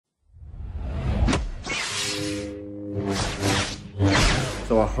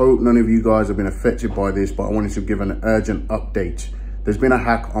So I hope none of you guys have been affected by this, but I wanted to give an urgent update. There's been a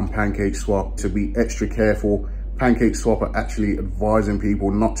hack on Pancakeswap, to be extra careful. Pancakeswap are actually advising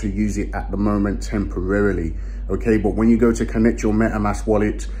people not to use it at the moment temporarily. Okay, but when you go to connect your Metamask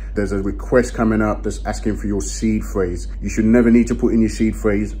wallet, there's a request coming up that's asking for your seed phrase. You should never need to put in your seed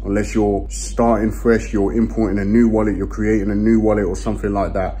phrase unless you're starting fresh, you're importing a new wallet, you're creating a new wallet or something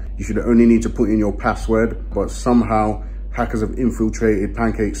like that. You should only need to put in your password, but somehow hackers have infiltrated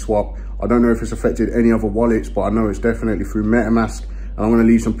Pancakeswap. I don't know if it's affected any other wallets, but I know it's definitely through Metamask. And I'm gonna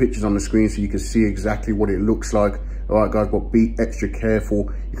leave some pictures on the screen so you can see exactly what it looks like. All right, guys, but be extra careful.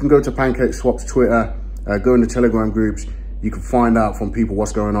 You can go to Pancakeswap's Twitter, go in the Telegram groups. You can find out from people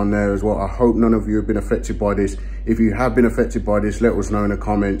what's going on there as well. I hope none of you have been affected by this. If you have been affected by this, let us know in the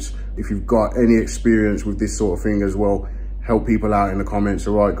comments. If you've got any experience with this sort of thing as well, help people out in the comments.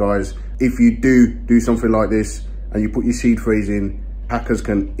 All right, guys, if you do something like this and you put your seed phrase in, hackers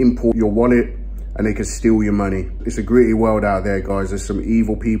can import your wallet and they can steal your money. It's a gritty world out there, guys. There's some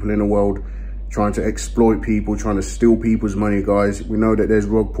evil people in the world trying to exploit people, trying to steal people's money, guys. We know that there's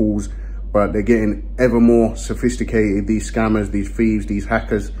rug pulls, but they're getting ever more sophisticated. These scammers, these thieves, these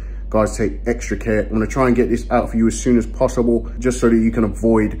hackers. Guys, take extra care. I'm gonna try and get this out for you as soon as possible, just so that you can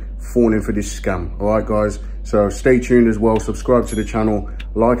avoid falling for this scam. All right, guys? So stay tuned as well. Subscribe to the channel,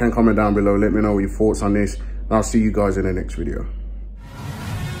 like and comment down below. Let me know your thoughts on this. And I'll see you guys in the next video.